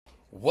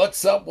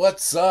What's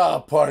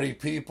up, party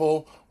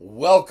people?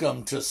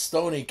 Welcome to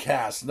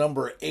Stoniecast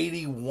number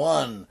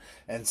 81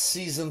 and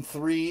season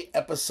 3,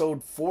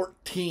 episode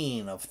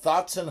 14 of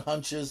Thoughts and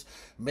Hunches,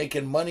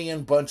 making money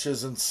in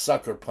bunches and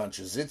sucker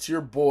punches. It's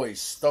your boy,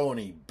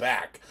 Stony,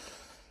 back.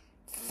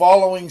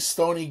 Following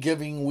Stony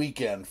Giving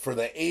Weekend for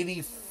the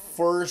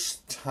 81st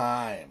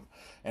time.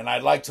 And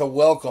I'd like to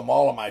welcome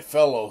all of my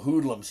fellow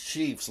hoodlums,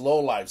 chiefs,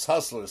 lowlifes,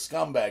 hustlers,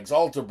 scumbags,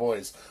 altar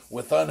boys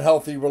with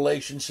unhealthy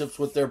relationships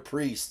with their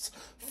priests,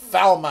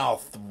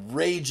 foul-mouthed,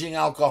 raging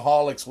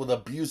alcoholics with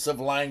abusive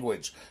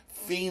language,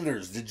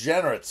 fienders,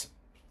 degenerates.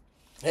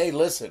 Hey,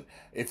 listen,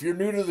 if you're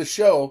new to the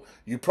show,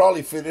 you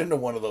probably fit into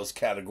one of those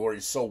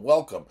categories, so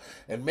welcome.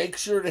 And make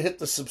sure to hit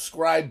the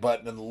subscribe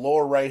button in the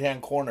lower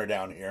right-hand corner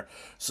down here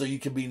so you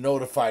can be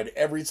notified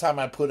every time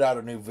I put out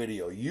a new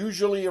video,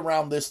 usually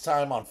around this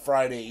time on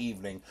Friday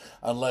evening,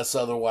 unless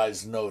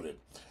otherwise noted.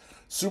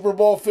 Super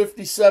Bowl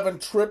 57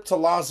 trip to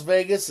Las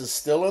Vegas is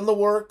still in the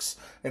works,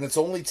 and it's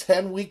only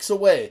 10 weeks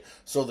away.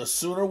 So the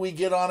sooner we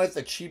get on it,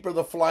 the cheaper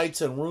the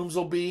flights and rooms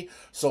will be.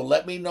 So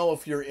let me know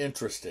if you're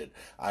interested.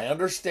 I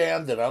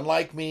understand that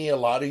unlike me, a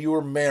lot of you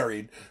are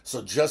married.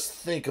 So just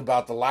think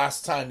about the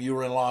last time you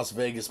were in Las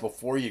Vegas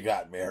before you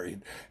got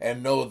married,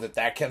 and know that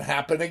that can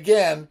happen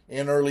again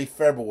in early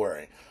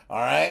February. All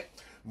right?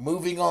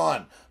 Moving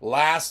on,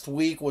 last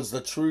week was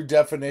the true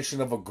definition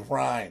of a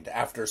grind.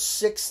 After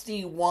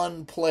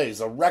 61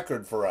 plays, a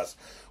record for us,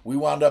 we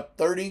wound up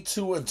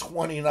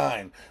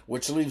 32-29,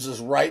 which leaves us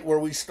right where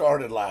we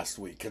started last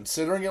week.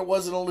 Considering it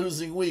wasn't a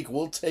losing week,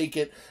 we'll take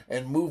it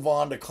and move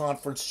on to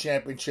conference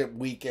championship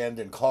weekend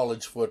in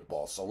college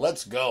football. So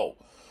let's go.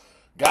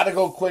 Got to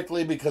go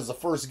quickly because the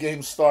first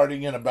game's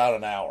starting in about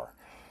an hour,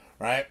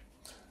 right?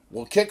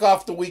 We'll kick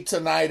off the week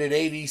tonight at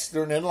 8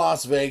 Eastern in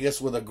Las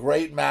Vegas with a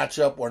great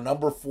matchup where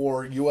number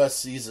 4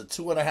 USC is a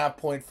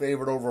 2.5-point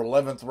favorite over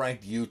 11th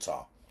ranked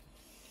Utah.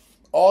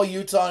 All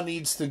USC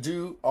needs to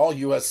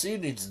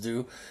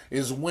do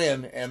is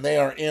win, and they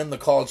are in the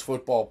college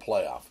football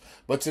playoff.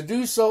 But to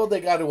do so,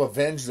 they got to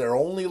avenge their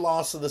only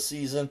loss of the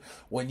season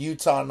when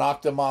Utah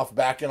knocked them off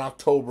back in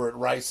October at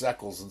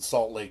Rice-Eccles in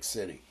Salt Lake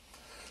City.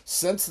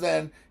 Since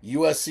then,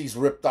 USC's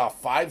ripped off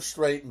 5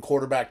 straight, and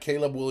quarterback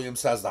Caleb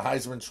Williams has the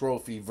Heisman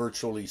Trophy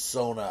virtually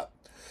sewn up.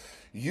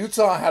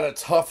 Utah had a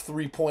tough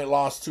 3-point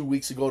loss 2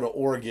 weeks ago to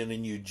Oregon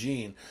in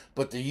Eugene,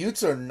 but the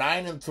Utes are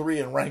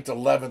 9-3 and ranked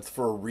 11th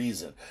for a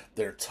reason.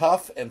 They're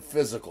tough and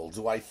physical.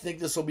 Do I think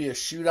this will be a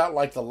shootout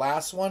like the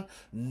last one?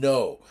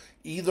 No.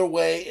 Either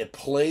way, it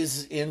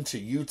plays into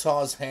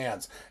Utah's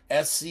hands.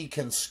 SC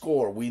can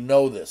score. We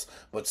know this.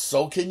 But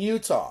so can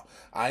Utah.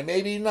 I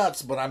may be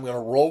nuts, but I'm going to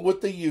roll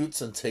with the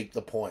Utes and take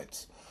the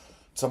points.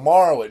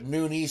 Tomorrow at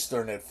noon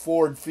Eastern at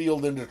Ford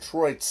Field in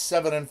Detroit,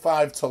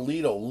 7-5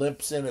 Toledo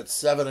limps in at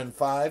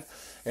 7-5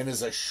 and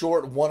is a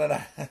short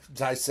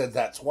 1.5. I said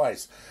that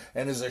twice.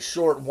 And is a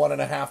short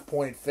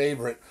 1.5-point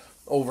favorite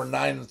over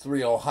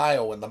 9-3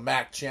 Ohio in the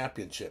MAC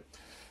championship.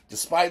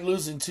 Despite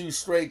losing 2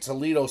 straight,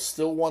 Toledo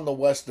still won the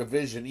West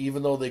Division,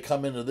 even though they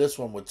come into this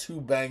one with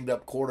 2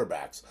 banged-up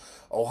quarterbacks.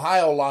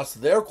 Ohio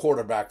lost their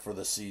quarterback for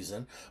the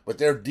season, but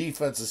their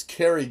defense has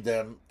carried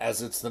them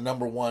as it's the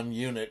number 1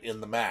 unit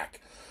in the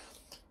MAC.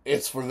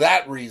 It's for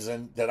that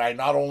reason that I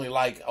not only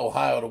like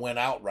Ohio to win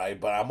outright,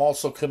 but I'm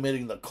also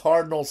committing the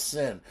cardinal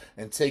sin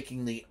and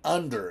taking the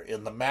under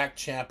in the MAC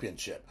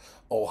championship.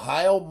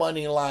 Ohio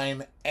money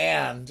line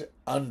and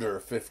under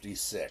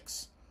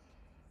 56.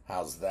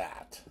 How's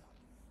that?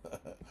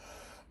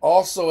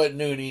 Also at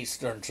noon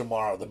Eastern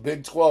tomorrow, the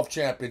Big 12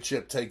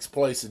 championship takes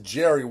place at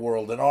Jerry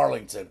World in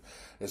Arlington.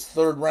 As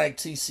third-ranked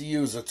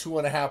TCU is a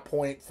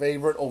 2.5-point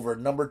favorite over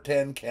number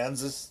 10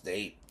 Kansas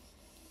State.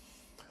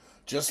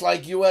 Just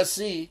like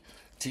USC,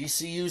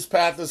 TCU's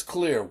path is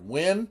clear.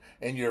 Win,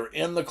 and you're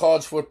in the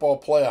college football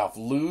playoff.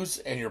 Lose,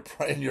 and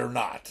you're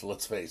not,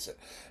 let's face it.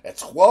 At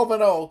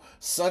 12-0,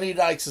 Sonny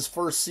Dykes'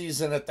 first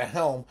season at the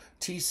helm,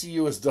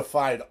 TCU has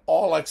defied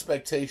all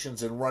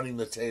expectations in running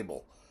the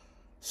table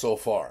so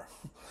far.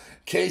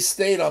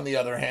 K-State, on the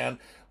other hand,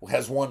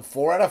 has won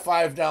 4 out of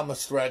 5 down the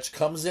stretch,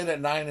 comes in at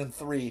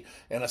 9-3,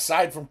 and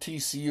aside from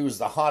TCU, is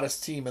the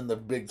hottest team in the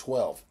Big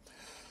 12.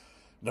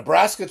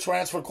 Nebraska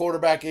transfer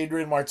quarterback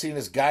Adrian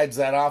Martinez guides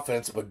that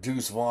offense, but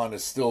Deuce Vaughn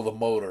is still the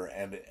motor.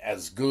 And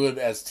as good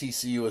as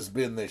TCU has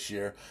been this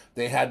year,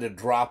 they had to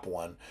drop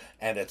one,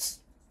 and it's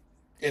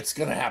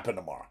going to happen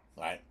tomorrow,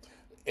 right?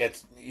 Did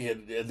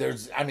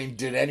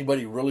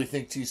anybody really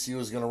think TCU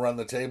was going to run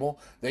the table?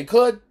 They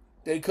could,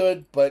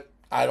 but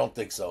I don't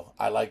think so.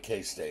 I like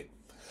K-State.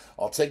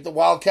 I'll take the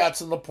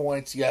Wildcats and the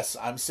points. Yes,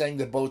 I'm saying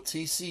that both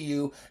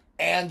TCU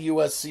and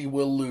USC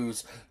will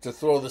lose to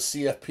throw the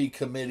CFP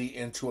committee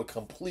into a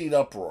complete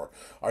uproar.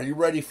 Are you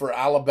ready for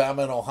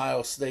Alabama and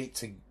Ohio State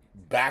to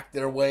back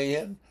their way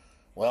in?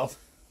 Well,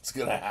 it's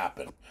going to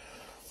happen.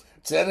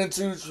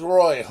 10-2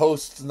 Troy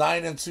hosts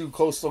 9-2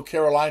 Coastal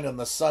Carolina in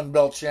the Sun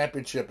Belt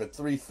Championship at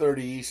 3:30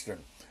 Eastern.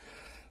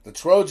 The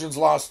Trojans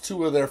lost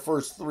 2 of their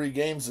first 3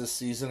 games this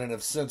season and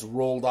have since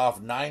rolled off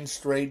 9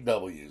 straight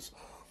W's.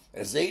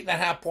 As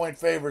 8.5-point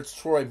favorites,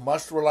 Troy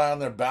must rely on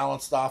their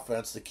balanced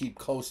offense to keep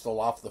Coastal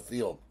off the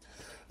field.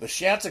 The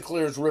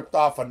Chanticleers ripped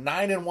off a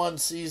 9-1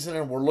 season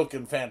and were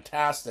looking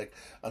fantastic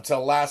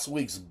until last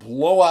week's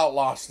blowout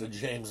loss to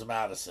James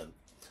Madison.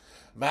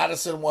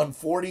 Madison won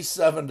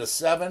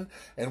 47-7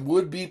 and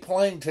would be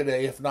playing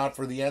today if not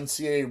for the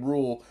NCAA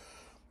rule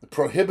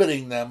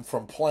prohibiting them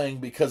from playing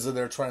because of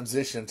their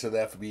transition to the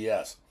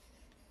FBS.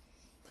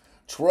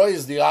 Troy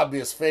is the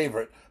obvious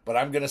favorite, but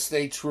I'm going to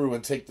stay true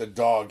and take the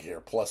dog here,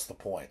 plus the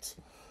points.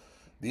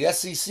 The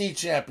SEC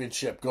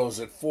championship goes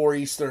at 4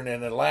 Eastern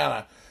in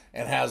Atlanta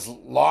and has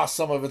lost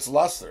some of its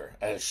luster.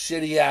 A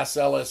shitty-ass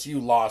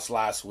LSU lost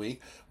last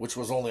week, which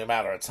was only a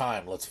matter of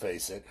time, let's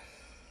face it.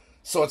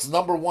 So it's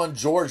number 1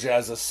 Georgia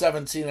as a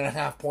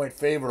 17.5-point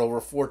favorite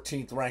over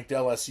 14th-ranked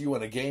LSU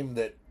in a game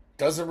that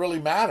doesn't really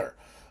matter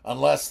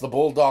unless the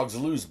Bulldogs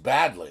lose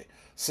badly.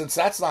 Since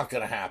that's not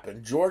going to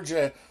happen,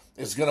 Georgia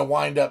is going to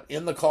wind up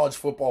in the college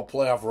football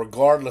playoff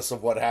regardless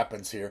of what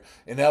happens here,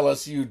 and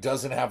LSU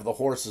doesn't have the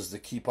horses to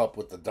keep up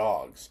with the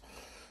Dogs,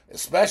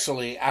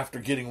 especially after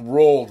getting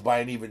rolled by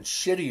an even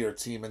shittier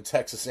team in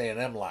Texas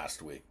A&M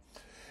last week.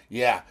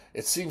 Yeah,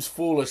 it seems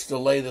foolish to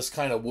lay this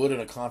kind of wood in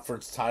a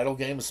conference title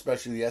game,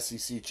 especially the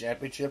SEC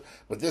championship,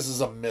 but this is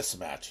a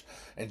mismatch.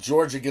 And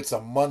Georgia gets a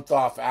month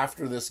off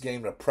after this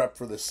game to prep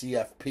for the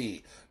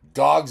CFP.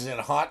 Dogs in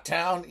Hot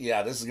Town?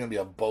 Yeah, this is going to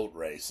be a boat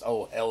race.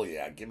 Oh, hell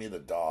yeah, give me the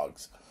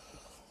Dogs.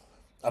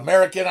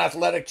 American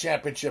Athletic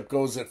Championship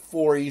goes at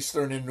 4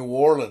 Eastern in New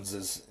Orleans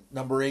as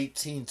number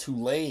 18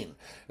 Tulane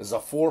is a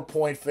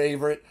 4-point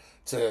favorite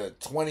to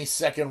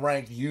 22nd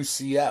ranked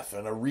UCF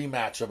in a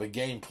rematch of a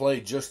game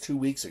played just 2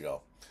 weeks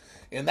ago.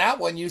 In that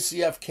one,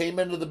 UCF came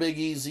into the Big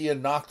Easy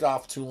and knocked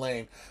off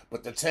Tulane,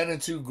 but the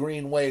 10-2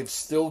 Green Wave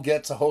still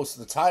get to host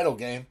the title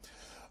game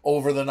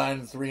over the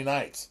 9-3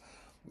 Knights.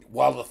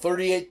 While the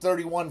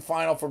 38-31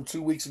 final from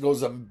 2 weeks ago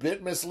is a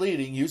bit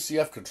misleading,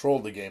 UCF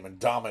controlled the game and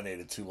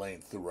dominated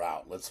Tulane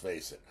throughout, let's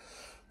face it.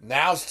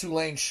 Now's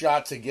Tulane's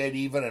shot to get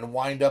even and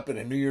wind up in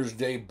a New Year's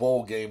Day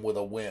bowl game with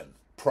a win,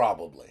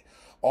 probably.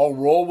 I'll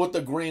roll with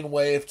the Green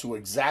Wave to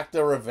exact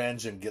their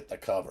revenge and get the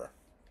cover.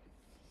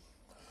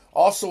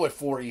 Also at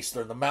 4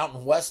 Eastern, the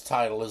Mountain West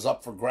title is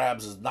up for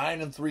grabs as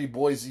 9-3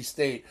 Boise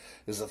State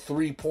is a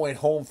 3-point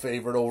home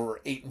favorite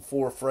over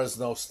 8-4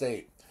 Fresno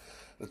State.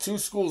 The two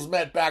schools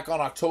met back on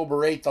October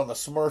 8th on the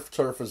Smurf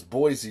turf as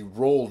Boise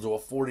rolled to a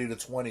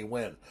 40-20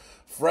 win.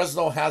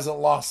 Fresno hasn't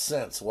lost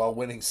since, while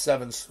winning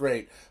 7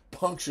 straight,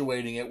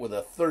 punctuating it with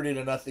a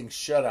 30-0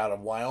 shutout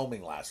of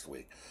Wyoming last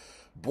week.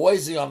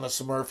 Boise on the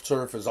Smurf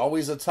turf is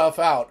always a tough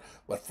out,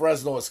 but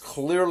Fresno is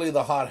clearly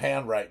the hot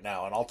hand right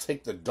now, and I'll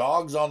take the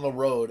Dogs on the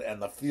road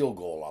and the field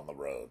goal on the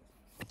road.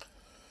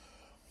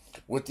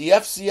 With the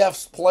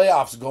FCF's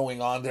playoffs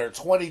going on, there are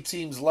 20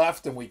 teams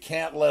left, and we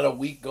can't let a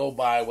week go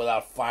by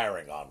without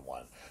firing on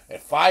one.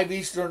 At 5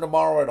 Eastern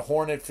tomorrow at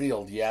Hornet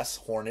Field, yes,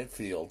 Hornet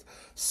Field,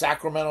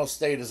 Sacramento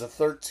State is a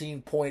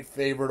 13-point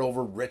favorite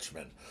over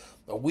Richmond.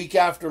 A week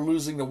after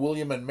losing to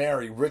William and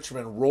Mary,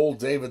 Richmond rolled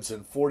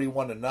Davidson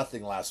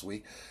 41-0 last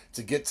week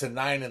to get to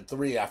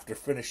 9-3 after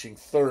finishing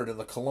third in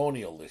the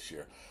Colonial this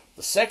year.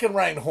 The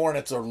second-ranked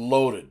Hornets are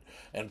loaded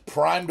and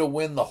primed to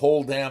win the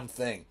whole damn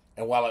thing.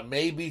 And while it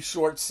may be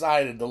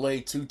short-sighted to lay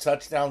 2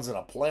 touchdowns in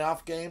a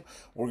playoff game,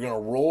 we're going to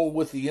roll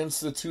with the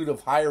Institute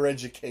of Higher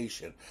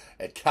Education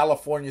at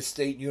California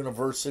State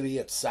University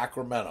at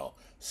Sacramento.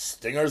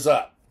 Stingers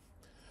up.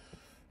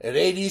 At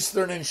 8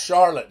 Eastern in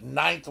Charlotte,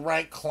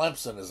 9th-ranked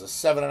Clemson is a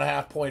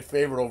 7.5-point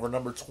favorite over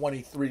number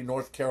 23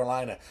 North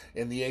Carolina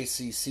in the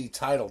ACC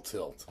title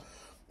tilt.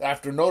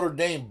 After Notre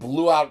Dame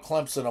blew out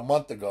Clemson a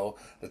month ago,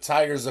 the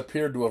Tigers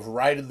appeared to have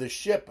righted the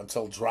ship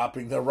until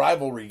dropping their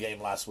rivalry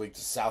game last week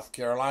to South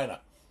Carolina.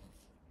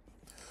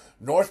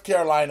 North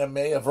Carolina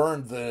may have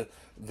earned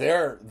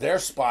their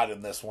spot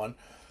in this one,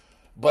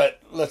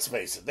 but let's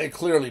face it, they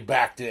clearly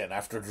backed in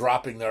after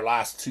dropping their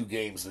last 2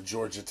 games to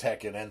Georgia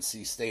Tech and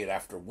NC State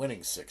after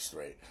winning 6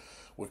 straight.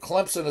 With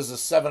Clemson as a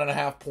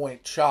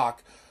 7.5-point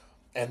chalk,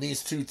 and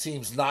these two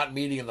teams not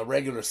meeting in the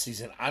regular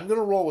season, I'm going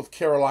to roll with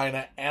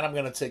Carolina, and I'm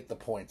going to take the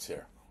points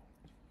here.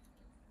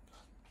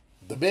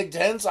 The Big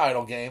Ten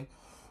title game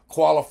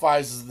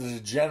qualifies as the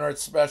degenerate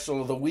special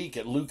of the week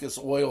at Lucas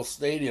Oil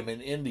Stadium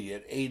in Indy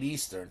at 8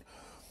 Eastern,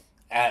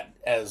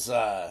 as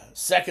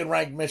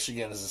second-ranked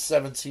Michigan is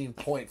a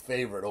 17-point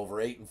favorite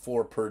over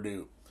 8-4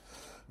 Purdue.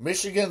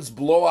 Michigan's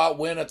blowout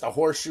win at the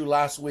Horseshoe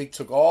last week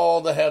took all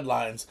the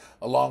headlines,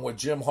 along with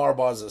Jim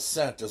Harbaugh's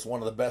ascent as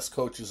one of the best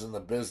coaches in the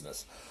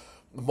business.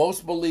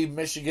 Most believe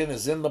Michigan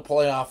is in the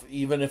playoff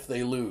even if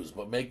they lose,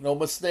 but make no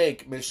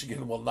mistake,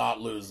 Michigan will not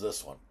lose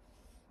this one.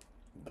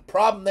 The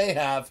problem they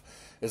have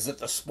is that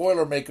the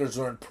spoiler makers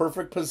are in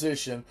perfect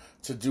position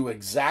to do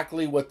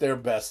exactly what they're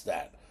best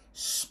at,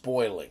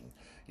 spoiling.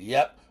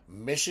 Yep,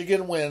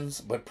 Michigan wins,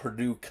 but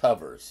Purdue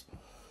covers.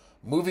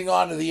 Moving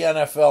on to the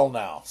NFL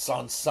now. It's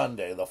on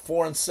Sunday. The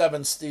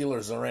 4-7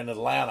 Steelers are in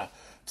Atlanta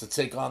to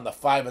take on the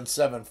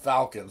 5-7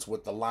 Falcons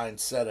with the line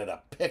set at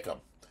a pick'em.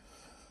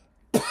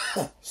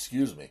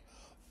 Excuse me.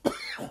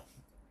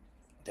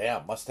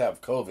 Damn, must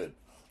have COVID.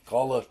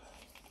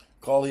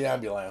 Call the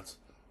ambulance.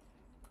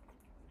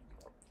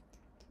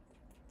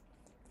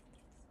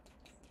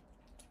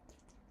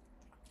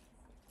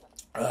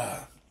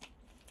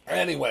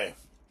 Anyway,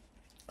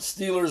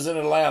 Steelers in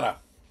Atlanta.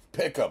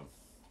 Pick 'em.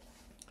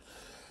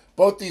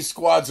 Both these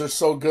squads are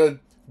so good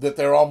that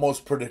they're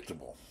almost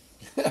predictable.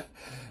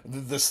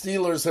 The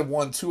Steelers have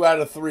won 2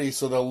 out of 3,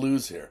 so they'll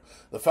lose here.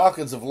 The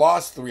Falcons have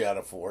lost 3 out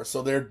of 4,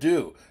 so they're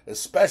due,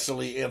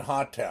 especially in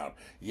Hot Town.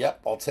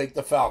 Yep, I'll take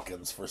the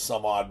Falcons for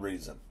some odd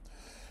reason.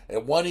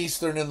 At 1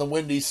 Eastern in the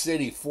Windy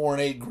City,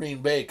 4-8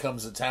 Green Bay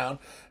comes to town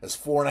as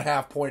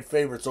 4.5-point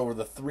favorites over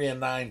the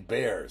 3-9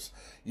 Bears.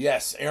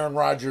 Yes, Aaron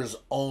Rodgers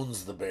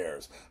owns the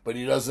Bears, but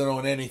he doesn't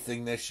own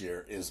anything this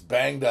year, is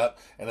banged up,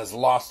 and has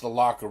lost the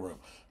locker room.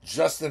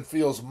 Justin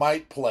Fields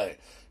might play.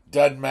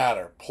 Doesn't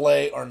matter.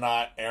 Play or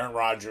not, Aaron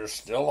Rodgers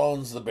still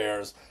owns the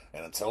Bears,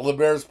 and until the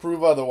Bears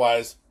prove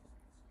otherwise,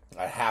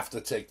 I have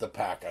to take the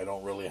Pack. I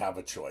don't really have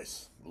a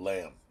choice.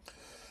 Lay 'em.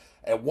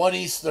 At 1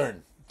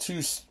 Eastern,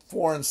 2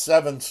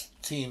 4-7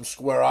 teams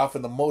square off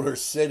in the Motor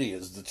City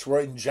as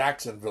Detroit and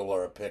Jacksonville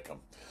are a pick'em.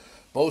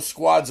 Both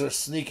squads are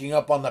sneaking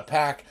up on the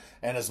Pack,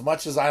 and as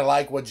much as I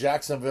like what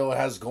Jacksonville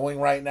has going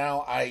right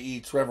now, i.e.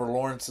 Trevor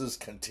Lawrence's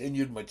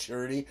continued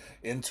maturity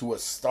into a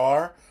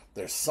star,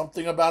 there's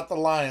something about the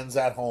Lions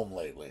at home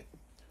lately.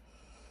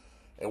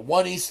 At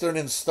 1 Eastern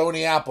in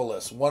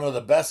Stoneyappolis, one of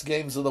the best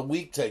games of the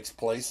week takes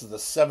place as the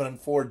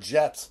 7-4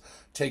 Jets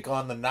take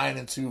on the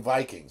 9-2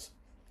 Vikings.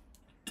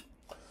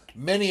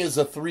 Many is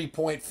a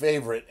 3-point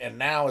favorite, and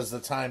now is the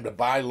time to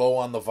buy low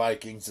on the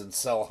Vikings and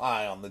sell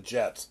high on the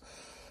Jets.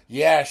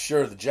 Yeah,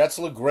 sure, the Jets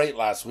looked great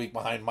last week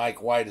behind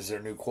Mike White as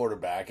their new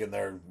quarterback and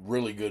their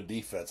really good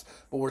defense,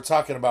 but we're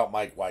talking about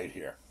Mike White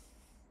here.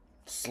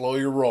 Slow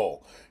your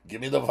roll. Give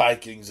me the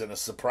Vikings in a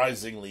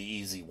surprisingly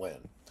easy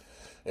win.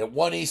 At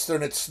 1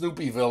 Eastern at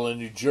Snoopyville in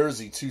New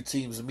Jersey, 2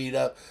 teams meet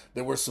up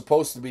that were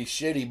supposed to be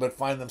shitty but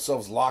find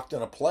themselves locked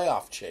in a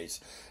playoff chase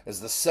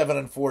as the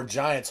 7-4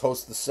 Giants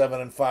host the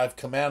 7-5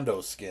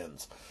 Commando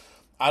Skins.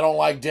 I don't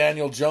like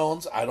Daniel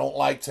Jones. I don't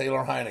like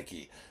Taylor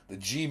Heineke. The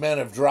G-Men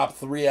have dropped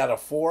 3 out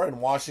of 4, and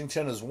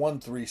Washington has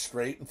won 3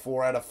 straight and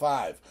 4 out of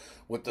 5.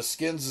 With the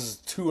Skins as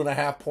a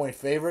 2.5-point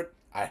favorite,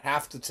 I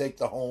have to take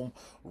the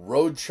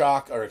road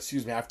chalk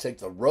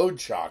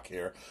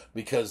here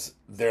because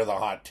they're the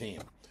hot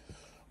team.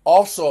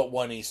 Also at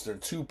 1 Eastern,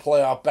 2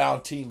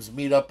 playoff-bound teams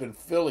meet up in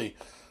Philly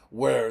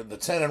where the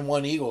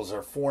 10-1 Eagles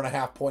are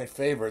 4.5-point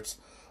favorites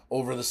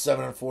over the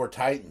 7-4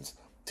 Titans.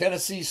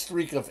 Tennessee's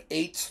streak of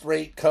 8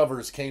 straight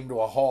covers came to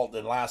a halt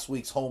in last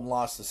week's home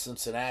loss to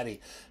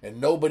Cincinnati,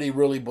 and nobody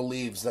really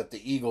believes that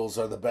the Eagles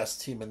are the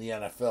best team in the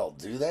NFL,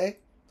 do they?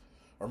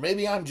 Or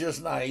maybe I'm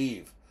just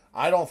naive.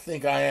 I don't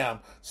think I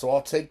am, so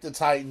I'll take the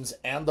Titans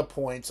and the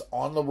points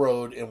on the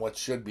road in what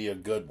should be a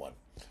good one.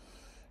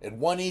 At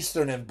 1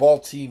 Eastern in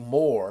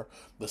Baltimore,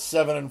 the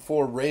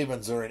 7-4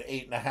 Ravens are an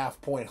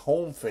 8.5-point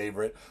home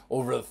favorite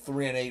over the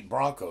 3-8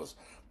 Broncos.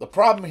 The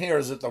problem here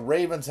is that the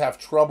Ravens have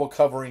trouble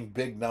covering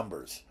big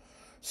numbers.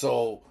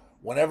 So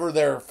whenever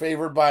they're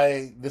favored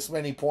by this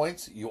many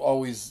points, you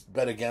always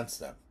bet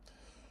against them.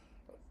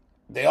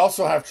 They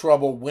also have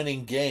trouble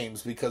winning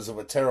games because of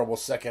a terrible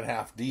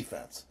second-half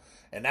defense.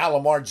 And now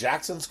Lamar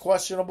Jackson's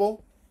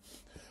questionable.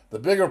 The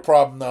bigger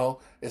problem,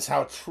 though, is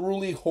how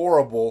truly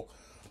horrible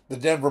the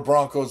Denver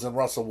Broncos and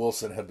Russell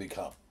Wilson have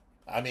become.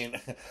 I mean,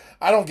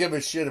 I don't give a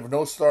shit if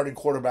no starting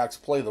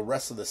quarterbacks play the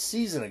rest of the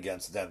season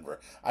against Denver.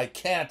 I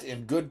can't,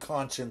 in good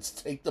conscience,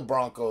 take the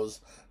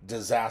Broncos'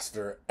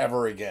 disaster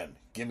ever again.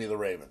 Give me the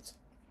Ravens.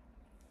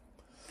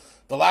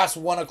 The last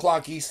 1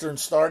 o'clock Eastern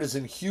start is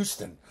in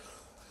Houston,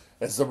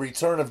 as the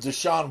return of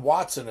Deshaun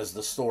Watson is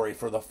the story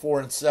for the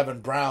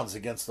 4-7 Browns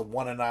against the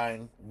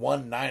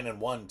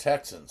 1-9-1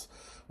 Texans.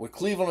 With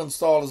Cleveland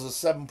installed as a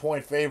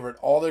 7-point favorite,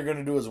 all they're going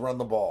to do is run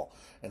the ball.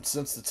 And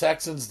since the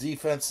Texans'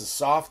 defense is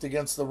soft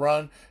against the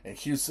run, and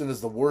Houston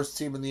is the worst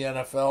team in the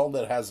NFL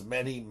that has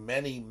many,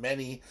 many,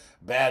 many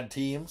bad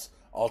teams,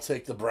 I'll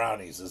take the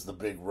Brownies as the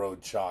big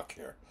road chalk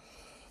here.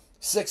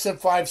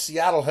 6-5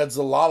 Seattle heads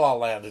to La La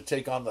Land to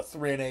take on the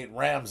 3-8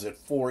 Rams at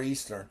 4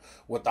 Eastern,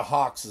 with the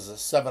Hawks as a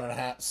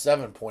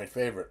 7-point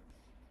favorite.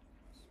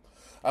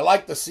 I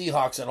like the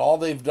Seahawks and all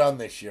they've done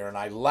this year, and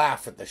I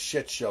laugh at the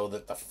shit show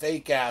that the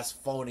fake-ass,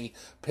 phony,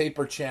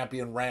 paper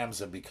champion Rams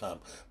have become.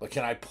 But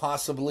can I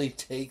possibly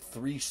take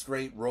 3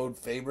 straight road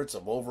favorites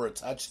of over a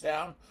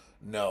touchdown?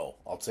 No,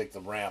 I'll take the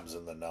Rams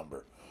in the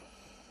number.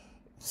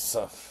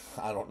 So,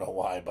 I don't know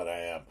why, but I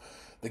am.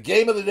 The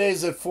game of the day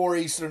is at 4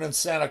 Eastern in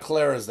Santa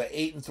Clara as the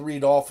 8-3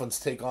 Dolphins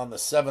take on the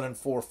 7-4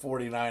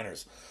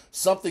 49ers.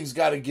 Something's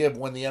got to give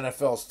when the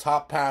NFL's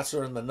top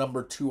passer and the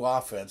number 2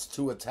 offense,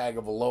 Tua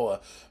Tagovailoa,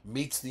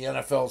 meets the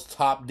NFL's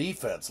top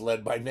defense,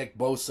 led by Nick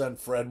Bosa and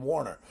Fred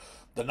Warner.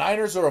 The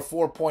Niners are a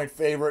 4-point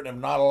favorite and have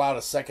not allowed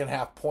a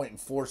second-half point in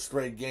 4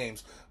 straight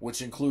games,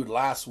 which include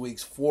last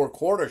week's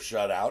 4-quarter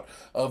shutout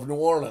of New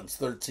Orleans,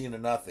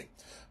 13-0.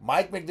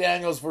 Mike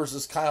McDaniels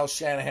versus Kyle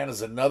Shanahan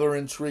is another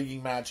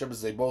intriguing matchup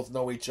as they both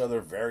know each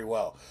other very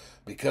well.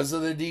 Because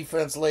of the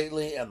defense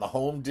lately and the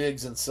home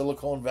digs in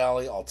Silicon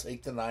Valley, I'll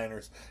take the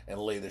Niners and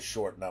lay the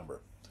short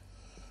number.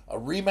 A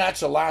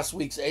rematch of last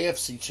week's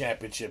AFC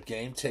Championship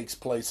game takes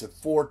place at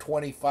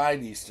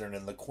 4:25 Eastern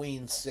in the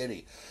Queen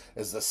City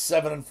as the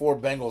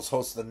 7-4 Bengals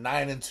host the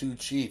 9-2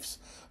 Chiefs.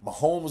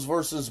 Mahomes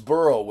versus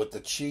Burrow, with the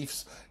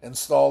Chiefs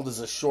installed as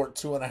a short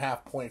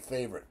 2.5-point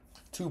favorite.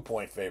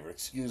 2-point favorite,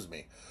 excuse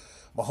me.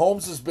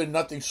 Mahomes has been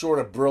nothing short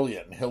of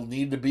brilliant, and he'll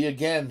need to be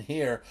again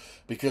here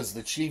because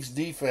the Chiefs'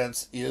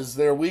 defense is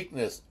their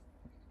weakness.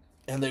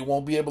 And they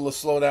won't be able to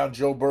slow down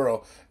Joe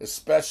Burrow,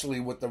 especially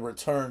with the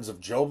returns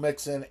of Joe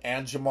Mixon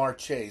and Jamar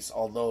Chase,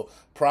 although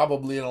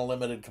probably in a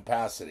limited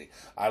capacity.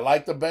 I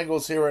like the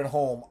Bengals here at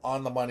home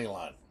on the money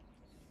line.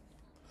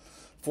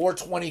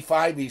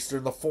 4:25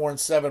 Eastern, the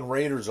 4-7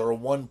 Raiders are a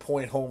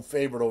 1-point home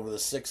favorite over the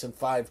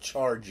 6-5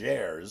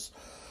 Chargers.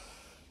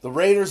 The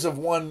Raiders have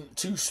won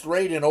 2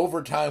 straight in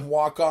overtime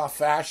walk-off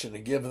fashion to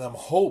give them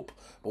hope,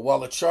 but while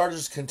the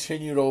Chargers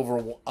continue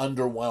to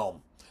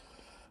underwhelm.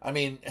 I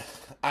mean,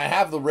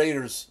 have the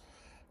Raiders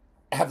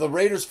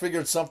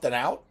figured something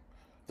out?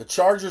 The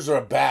Chargers are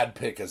a bad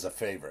pick as a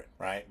favorite,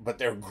 right? But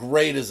they're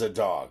great as a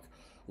dog.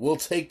 We'll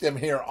take them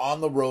here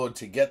on the road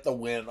to get the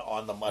win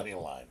on the money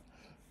line.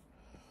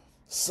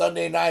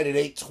 Sunday night at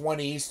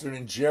 8:20 Eastern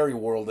in Jerry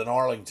World in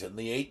Arlington,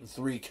 the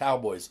 8-3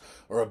 Cowboys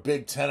are a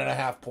big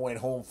 10.5-point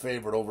home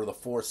favorite over the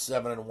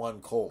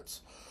 4-7-1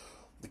 Colts.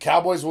 The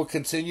Cowboys will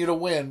continue to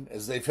win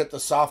as they've hit the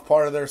soft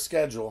part of their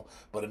schedule,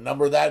 but a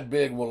number that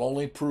big will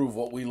only prove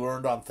what we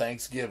learned on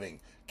Thanksgiving.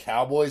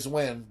 Cowboys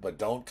win, but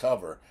don't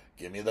cover.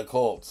 Give me the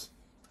Colts.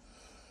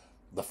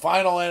 The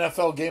final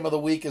NFL game of the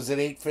week is at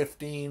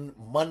 8:15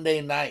 Monday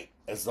night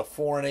as the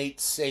 4-8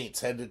 Saints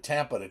head to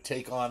Tampa to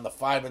take on the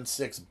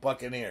 5-6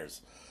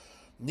 Buccaneers.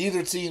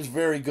 Neither team's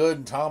very good,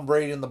 and Tom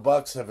Brady and the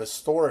Bucs have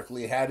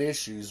historically had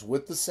issues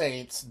with the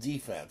Saints'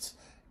 defense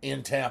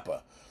in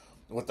Tampa.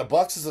 With the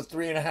Bucs as a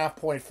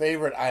 3.5-point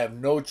favorite, I have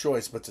no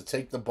choice but to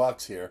take the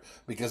Bucs here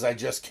because I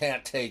just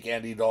can't take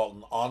Andy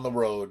Dalton on the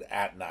road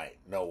at night.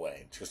 No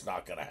way. It's just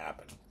not going to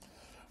happen.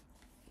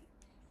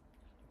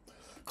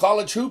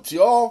 College hoops,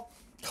 y'all.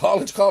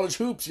 College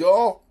hoops,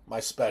 y'all. My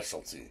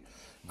specialty.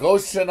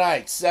 Goes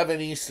tonight, 7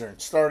 Eastern,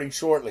 starting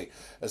shortly,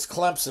 as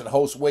Clemson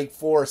hosts Wake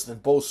Forest in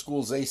both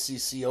schools'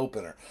 ACC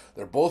opener.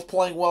 They're both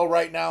playing well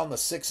right now, and the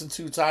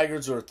 6-2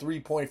 Tigers are a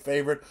 3-point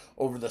favorite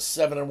over the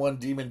 7-1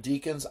 Demon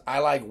Deacons. I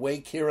like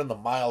Wake here in the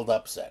mild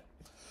upset.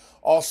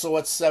 Also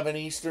at 7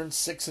 Eastern,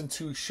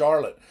 6-2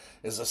 Charlotte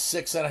is a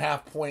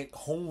 6.5-point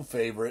home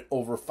favorite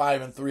over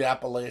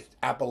 5-3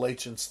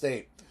 Appalachian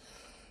State.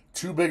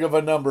 Too big of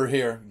a number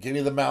here. Give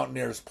me the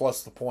Mountaineers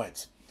plus the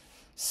points.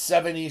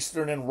 7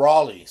 Eastern in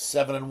Raleigh,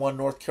 7-1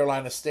 North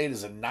Carolina State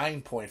is a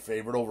 9-point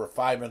favorite over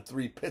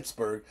 5-3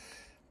 Pittsburgh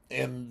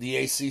in the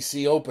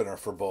ACC opener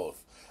for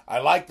both. I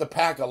like the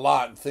Pack a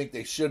lot and think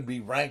they should be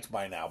ranked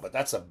by now, but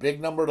that's a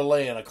big number to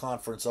lay in a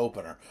conference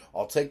opener.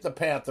 I'll take the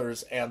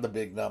Panthers and the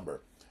big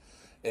number.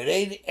 At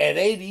 8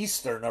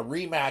 Eastern, a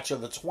rematch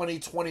of the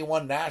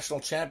 2021 National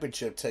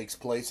Championship takes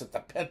place at the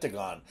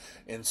Pentagon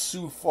in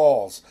Sioux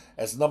Falls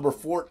as number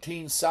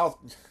 14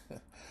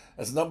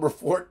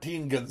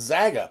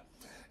 Gonzaga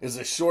is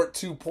a short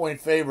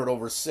 2-point favorite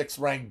over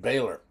 6th-ranked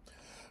Baylor.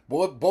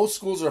 Both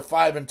schools are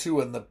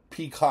 5-2 in the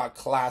Peacock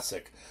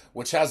Classic,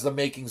 which has the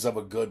makings of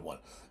a good one.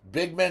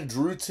 Big men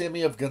Drew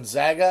Timme of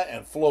Gonzaga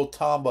and Flo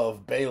Tamba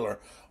of Baylor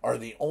are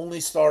the only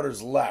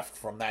starters left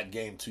from that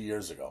game a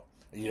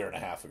year and a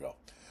half ago.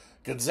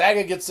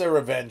 Gonzaga gets their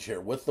revenge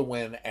here with the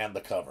win and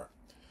the cover.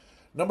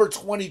 Number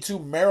 22,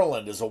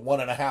 Maryland, is a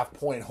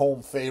 1.5-point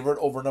home favorite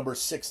over number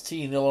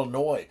 16,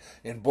 Illinois,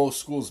 in both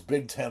schools'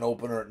 Big Ten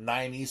opener at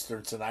 9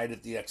 Eastern tonight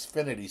at the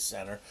Xfinity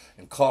Center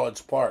in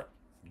College Park.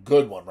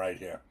 Good one right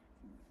here.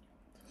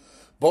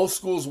 Both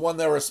schools won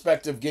their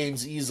respective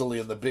games easily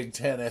in the Big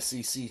Ten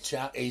ACC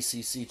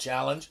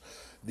Challenge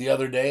the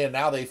other day, and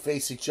now they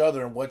face each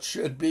other in what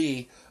should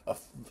be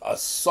a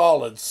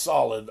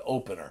solid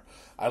opener.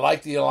 I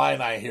like the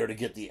Illini here to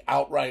get the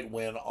outright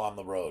win on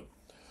the road.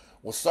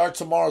 We'll start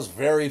tomorrow's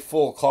very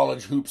full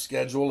college hoop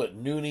schedule at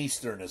noon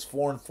Eastern as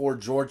 4-4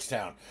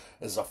 Georgetown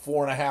is a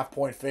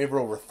 4.5-point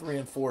favorite over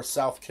 3-4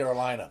 South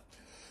Carolina.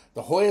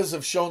 The Hoyas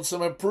have shown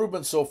some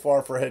improvement so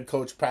far for head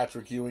coach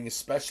Patrick Ewing,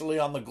 especially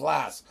on the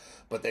glass,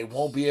 but they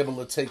won't be able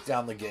to take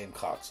down the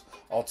Gamecocks.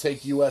 I'll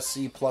take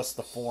USC plus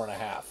the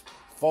 4.5.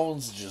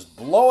 Phones just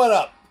blowing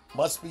up.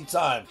 Must be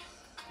time.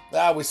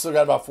 We still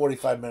got about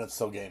 45 minutes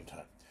till game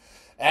time.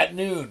 At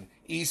noon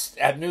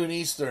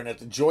Eastern at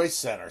the Joyce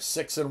Center,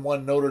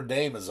 6-1 Notre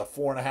Dame is a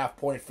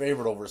 4.5-point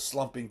favorite over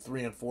slumping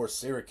 3-4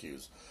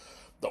 Syracuse.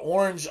 The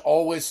Orange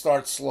always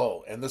starts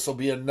slow, and this will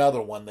be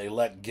another one they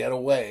let get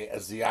away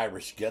as the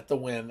Irish get the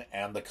win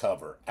and the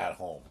cover at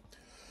home.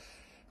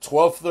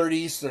 12:30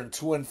 Eastern,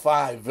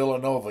 2-5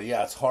 Villanova.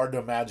 Yeah, it's hard to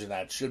imagine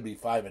that. It should be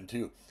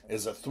 5-2.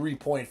 Is a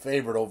 3-point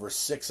favorite over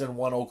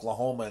 6-1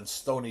 Oklahoma and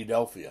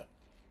Stoniecast.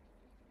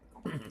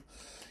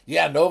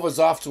 Yeah, Nova's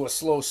off to a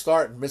slow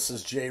start and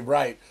misses Jay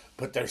Wright,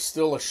 but there's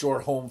still a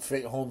short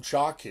home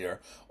chalk here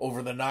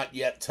over the not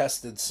yet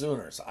tested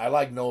Sooners. I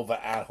like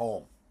Nova at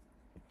home.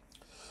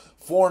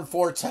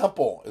 4-4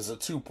 Temple is a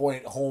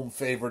 2-point home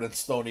favorite in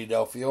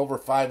Stoniecast over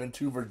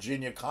 5-2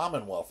 Virginia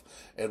Commonwealth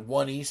at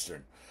 1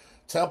 Eastern.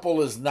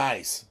 Temple is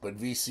nice, but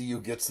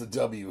VCU gets the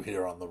W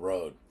here on the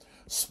road.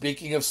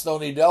 Speaking of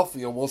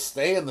Stoniecast, we'll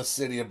stay in the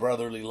city of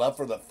brotherly love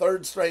for the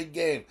third straight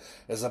game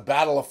as a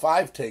battle of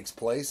 5 takes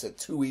place at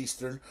 2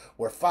 Eastern,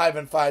 where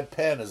 5-5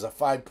 Penn is a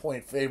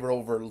 5-point favorite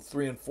over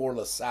 3-4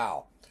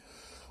 LaSalle.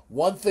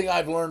 One thing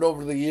I've learned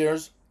over the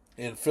years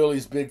in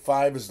Philly's Big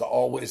Five is to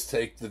always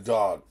take the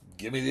dog.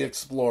 Give me the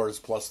Explorers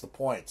plus the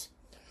points.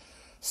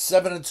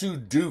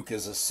 7-2 Duke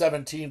is a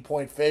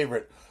 17-point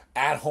favorite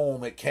at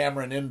home at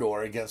Cameron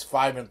Indoor against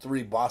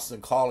 5-3 Boston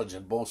College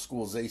in both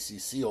schools'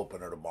 ACC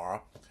opener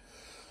tomorrow.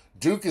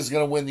 Duke is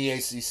going to win the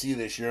ACC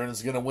this year and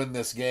is going to win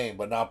this game,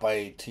 but not by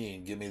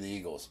 18. Give me the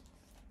Eagles.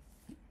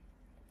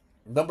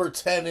 Number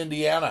 10,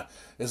 Indiana,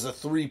 is a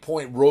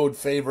 3-point road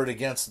favorite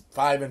against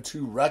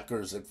 5-2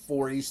 Rutgers at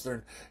 4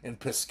 Eastern in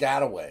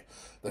Piscataway.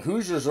 The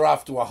Hoosiers are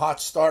off to a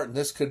hot start, and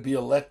this could be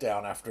a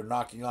letdown after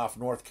knocking off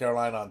North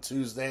Carolina on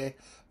Tuesday,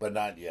 but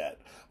not yet.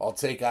 I'll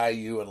take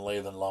IU and lay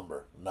the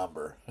number.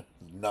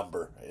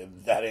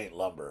 That ain't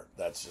lumber.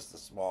 That's just a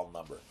small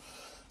number.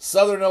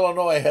 Southern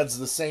Illinois heads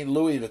to St.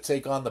 Louis to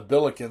take on the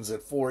Billikens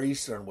at 4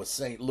 Eastern with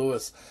St.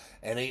 Louis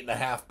an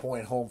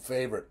 8.5-point home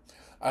favorite.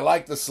 I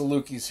like the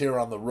Salukis here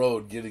on the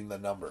road getting the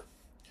number.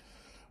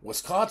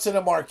 Wisconsin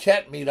and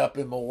Marquette meet up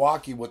in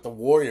Milwaukee with the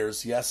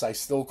Warriors. Yes, I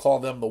still call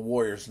them the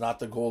Warriors, not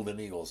the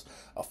Golden Eagles.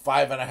 A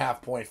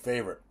 5.5-point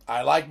favorite.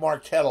 I like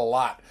Marquette a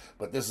lot,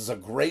 but this is a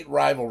great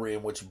rivalry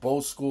in which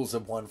both schools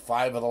have won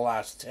 5 of the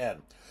last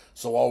 10.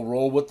 So I'll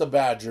roll with the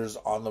Badgers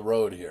on the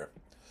road here.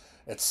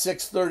 At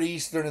 6:30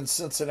 Eastern in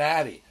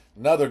Cincinnati,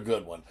 another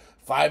good one.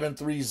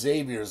 5-3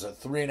 Xavier's a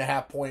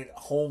 3.5-point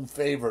home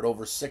favorite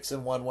over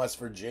 6-1 West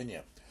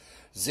Virginia.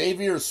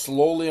 Xavier is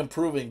slowly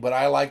improving, but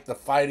I like the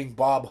Fighting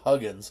Bob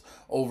Huggins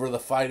over the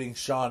Fighting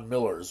Sean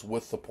Millers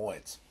with the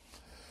points.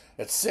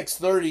 At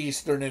 6:30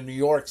 Eastern in New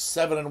York,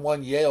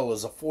 7-1 Yale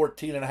is a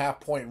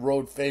 14.5-point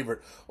road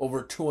favorite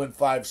over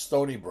 2-5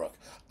 Stony Brook.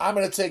 I'm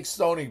going to take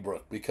Stony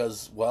Brook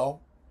because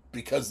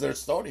they're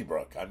Stony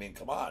Brook. I mean,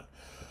 come on.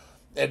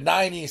 At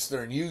 9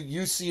 Eastern,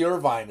 UC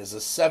Irvine is a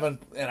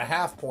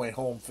 7.5-point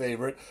home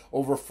favorite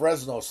over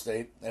Fresno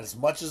State. And as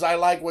much as I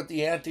like what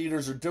the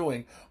Anteaters are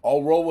doing,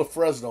 I'll roll with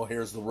Fresno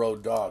here as the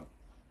road dog.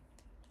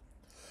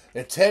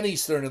 At 10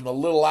 Eastern in the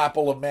Little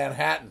Apple of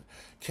Manhattan,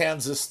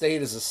 Kansas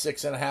State is a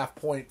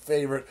 6.5-point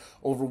favorite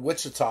over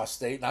Wichita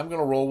State. And I'm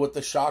going to roll with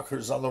the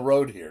Shockers on the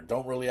road here.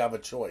 Don't really have a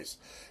choice.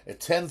 At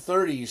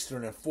 10:30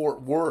 Eastern in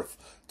Fort Worth,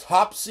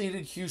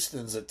 top-seeded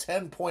Houston's a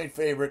 10-point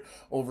favorite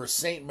over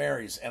St.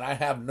 Mary's, and I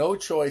have no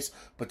choice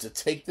but to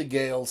take the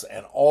Gales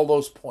and all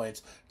those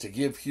points to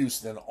give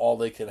Houston all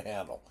they can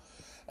handle.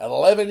 At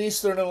 11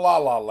 Eastern in La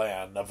La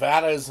Land,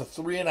 Nevada is a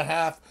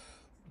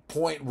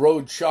 3.5-point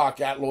road chalk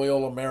at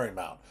Loyola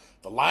Marymount.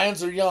 The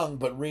Lions are young,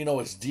 but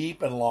Reno is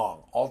deep and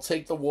long. I'll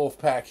take the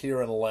Wolfpack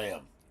here and lay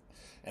them.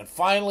 And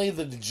finally,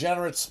 the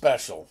Degenerate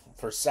Special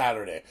for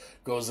Saturday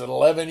goes at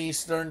 11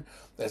 Eastern.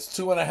 That's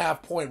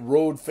 2.5-point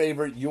road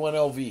favorite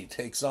UNLV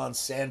takes on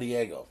San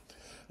Diego.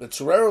 The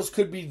Toreros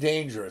could be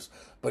dangerous,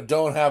 but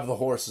don't have the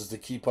horses to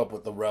keep up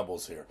with the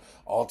Rebels here.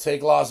 I'll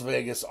take Las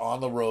Vegas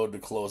on the road to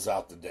close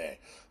out the day.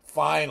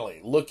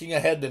 Finally, looking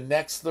ahead to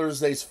next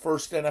Thursday's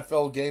first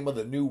NFL game of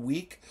the new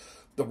week,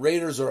 the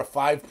Raiders are a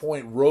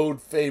 5-point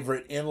road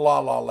favorite in La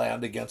La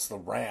Land against the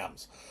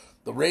Rams.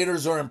 The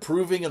Raiders are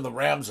improving and the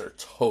Rams are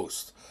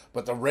toast.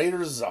 But the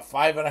Raiders is a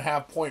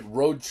 5.5-point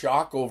road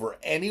chalk over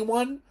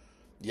anyone?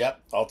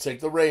 Yep, I'll take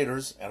the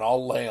Raiders and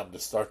I'll lay them to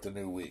start the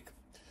new week.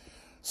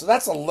 So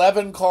that's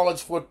 11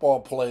 college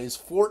football plays,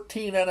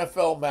 14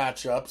 NFL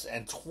matchups,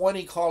 and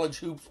 20 college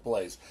hoops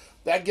plays.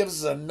 That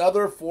gives us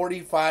another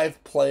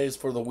 45 plays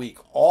for the week.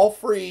 All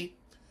free,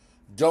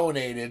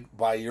 donated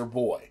by your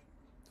boy.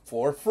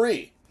 For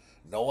free.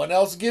 No one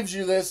else gives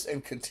you this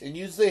and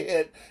continues to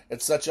hit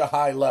at such a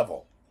high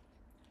level.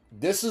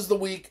 This is the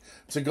week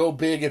to go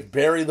big and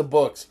bury the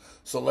books.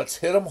 So let's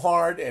hit them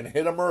hard and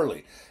hit them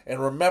early. And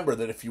remember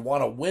that if you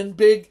want to win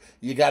big,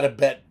 you got to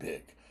bet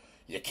big.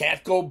 You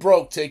can't go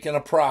broke taking a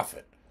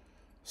profit.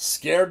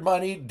 Scared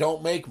money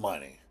don't make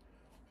money.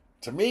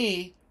 To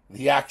me,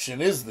 the action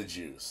is the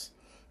juice.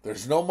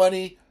 There's no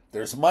money.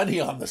 There's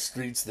money on the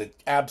streets that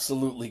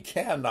absolutely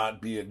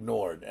cannot be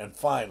ignored. And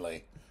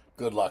finally,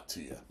 good luck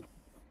to you.